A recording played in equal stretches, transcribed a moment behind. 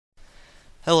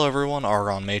Hello everyone,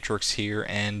 ArgonMatrix here,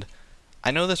 and I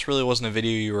know this really wasn't a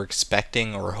video you were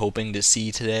expecting or hoping to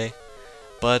see today,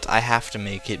 but I have to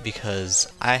make it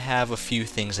because I have a few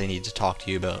things I need to talk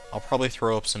to you about. I'll probably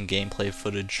throw up some gameplay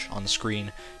footage on the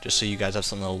screen just so you guys have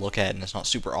something to look at and it's not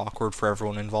super awkward for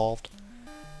everyone involved.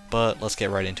 But let's get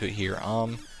right into it here.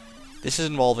 This is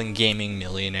involving Gaming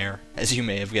Millionaire, as you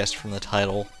may have guessed from the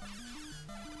title.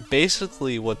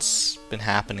 Basically what's been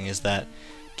happening is that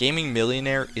Gaming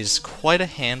Millionaire is quite a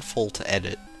handful to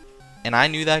edit, and I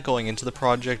knew that going into the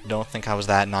project. Don't think I was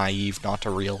that naive not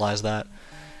to realize that,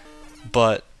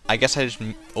 but I guess I just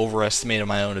overestimated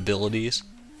my own abilities,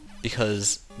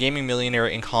 because Gaming Millionaire,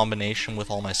 in combination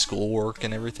with all my schoolwork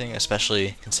and everything,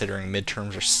 especially considering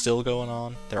midterms are still going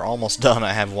on, they're almost done.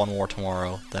 I have one more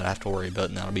tomorrow that I have to worry about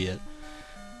and that'll be it.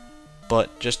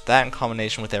 But just that in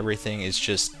combination with everything is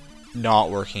just not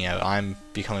working out. I'm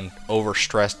becoming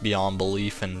overstressed beyond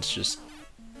belief, and it's just,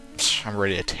 I'm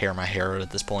ready to tear my hair out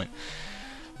at this point.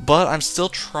 But I'm still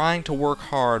trying to work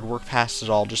hard, work past it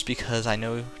all, just because I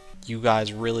know you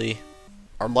guys really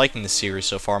are liking the series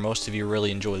so far. Most of you really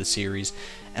enjoy the series,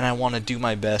 and I want to do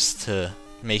my best to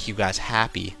make you guys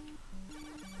happy.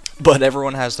 But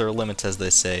everyone has their limits, as they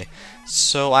say.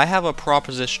 So I have a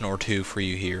proposition or two for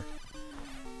you here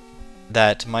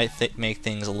that might make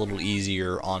things a little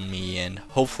easier on me and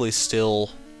hopefully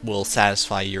still will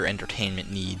satisfy your entertainment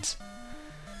needs.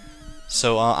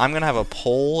 So I'm going to have a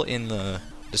poll in the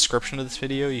description of this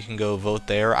video. You can go vote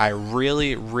there. I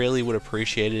really would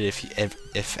appreciate it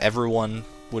if everyone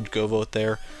would go vote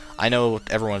there. I know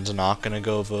everyone's not going to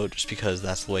go vote just because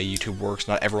that's the way YouTube works.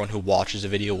 Not everyone who watches a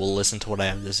video will listen to what I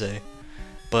have to say.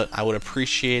 But I would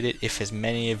appreciate it if as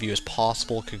many of you as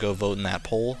possible could go vote in that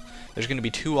poll. There's going to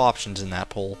be two options in that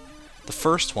poll. The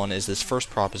first one is this first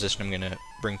proposition I'm going to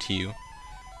bring to you.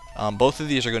 Both of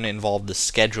these are going to involve the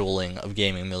scheduling of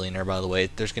Gaming Millionaire, by the way.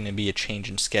 There's going to be a change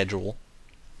in schedule.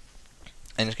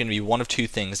 And it's going to be one of two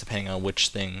things, depending on which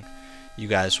thing you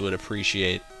guys would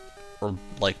appreciate or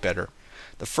like better.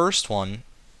 The first one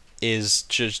is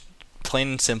just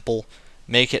plain and simple,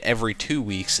 make it every 2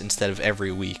 weeks instead of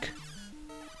every week.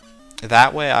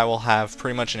 That way I will have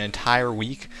pretty much an entire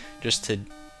week just to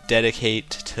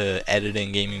dedicate to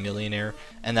editing Gaming Millionaire,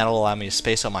 and that'll allow me to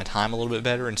space out my time a little bit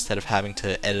better instead of having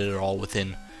to edit it all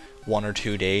within 1 or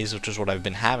 2 days, which is what I've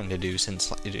been having to do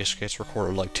since it just gets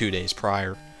recorded like 2 days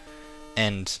prior.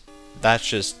 And that's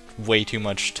just way too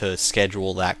much to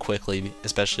schedule that quickly,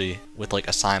 especially with like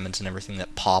assignments and everything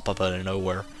that pop up out of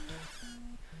nowhere.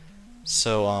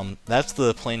 So that's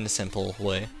the plain and simple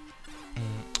way.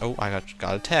 Oh, I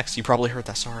got a text. You probably heard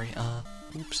that. Sorry.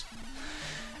 Oops.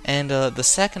 And the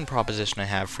second proposition I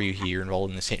have for you here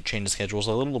involving the change of schedule is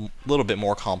a little bit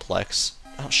more complex.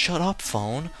 Oh, shut up,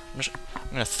 phone. I'm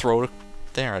gonna throw it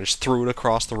there. I just threw it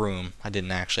across the room. I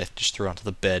didn't actually. I just threw it onto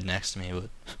the bed next to me,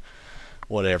 but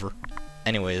whatever.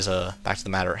 Anyways, back to the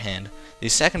matter at hand. The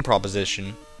second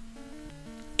proposition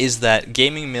is that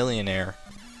Gaming Millionaire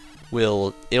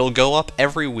it'll go up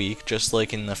every week, just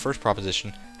like in the first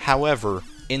proposition. However,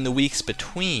 in the weeks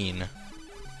between,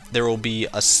 there will be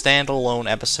a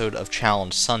standalone episode of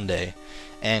Challenge Sunday,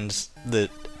 and the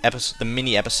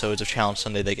mini episodes of Challenge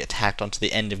Sunday that get tacked onto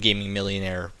the end of Gaming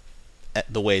Millionaire,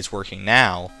 the way it's working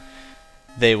now,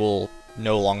 they will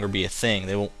no longer be a thing.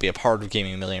 They won't be a part of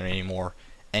Gaming Millionaire anymore,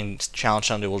 and Challenge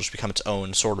Sunday will just become its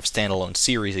own sort of standalone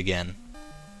series again,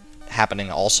 happening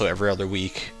also every other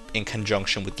week in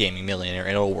conjunction with Gaming Millionaire,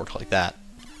 and it'll work like that.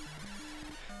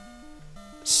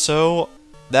 So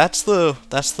those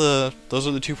are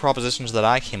the two propositions that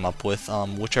I came up with.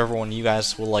 Whichever one you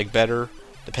guys will like better,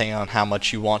 depending on how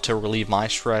much you want to relieve my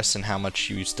stress and how much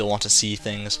you still want to see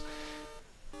things.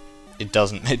 It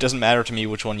doesn't matter to me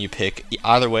which one you pick.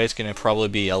 Either way, it's going to probably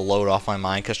be a load off my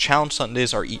mind, because Challenge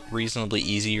Sundays are reasonably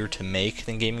easier to make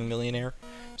than Gaming Millionaire.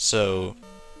 So,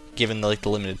 given the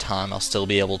limited time, I'll still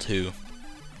be able to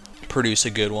produce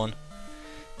a good one.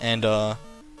 And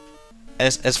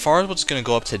as far as what's going to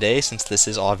go up today, since this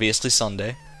is obviously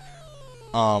Sunday,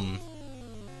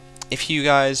 if you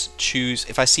guys choose,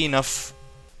 if I see enough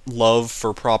love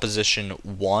for Proposition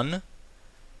 1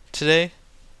 today,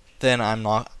 then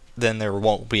there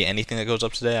won't be anything that goes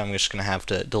up today. I'm just going to have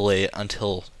to delay it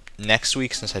until next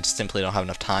week, since I simply don't have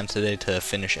enough time today to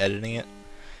finish editing it,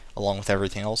 along with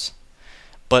everything else.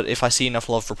 But if I see enough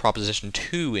love for Proposition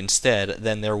 2 instead,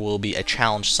 then there will be a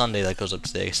Challenge Sunday that goes up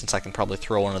today, since I can probably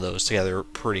throw one of those together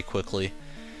pretty quickly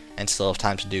and still have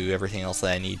time to do everything else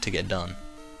that I need to get done.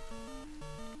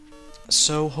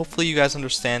 So hopefully you guys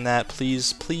understand that.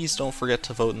 Please don't forget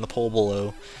to vote in the poll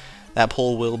below. That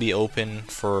poll will be open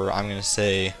for, I'm going to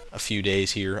say, a few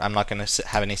days here. I'm not going to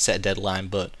have any set deadline,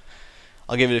 but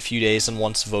I'll give it a few days, and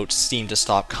once votes seem to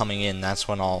stop coming in, that's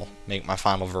when I'll make my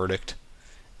final verdict.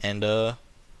 And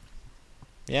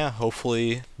yeah,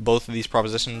 hopefully both of these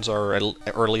propositions are,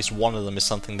 or at least one of them is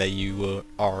something that you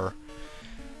are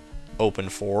open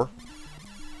for.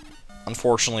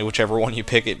 Unfortunately, whichever one you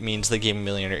pick, it means the game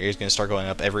Millionaire is going to start going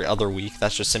up every other week.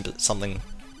 That's just simply something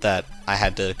that I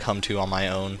had to come to on my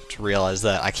own to realize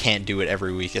that I can't do it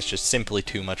every week. It's just simply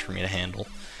too much for me to handle.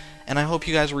 And I hope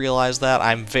you guys realize that.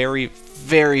 I'm very,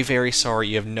 very, very sorry.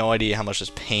 You have no idea how much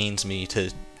this pains me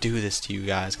to do this to you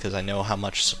guys, because I know how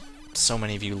much so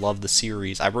many of you love the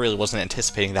series. I really wasn't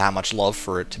anticipating that much love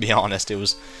for it, to be honest. It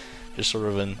was just sort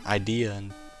of an idea,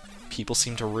 and people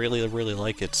seem to really, really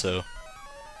like it, so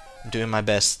I'm doing my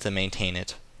best to maintain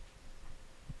it.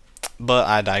 But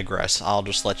I digress. I'll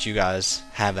just let you guys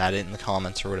have at it in the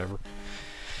comments or whatever.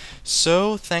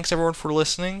 So, thanks everyone for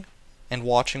listening and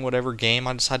watching whatever game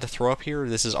I decide to throw up here.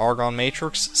 This is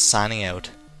ArgonMatrix, signing out.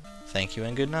 Thank you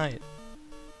and good night.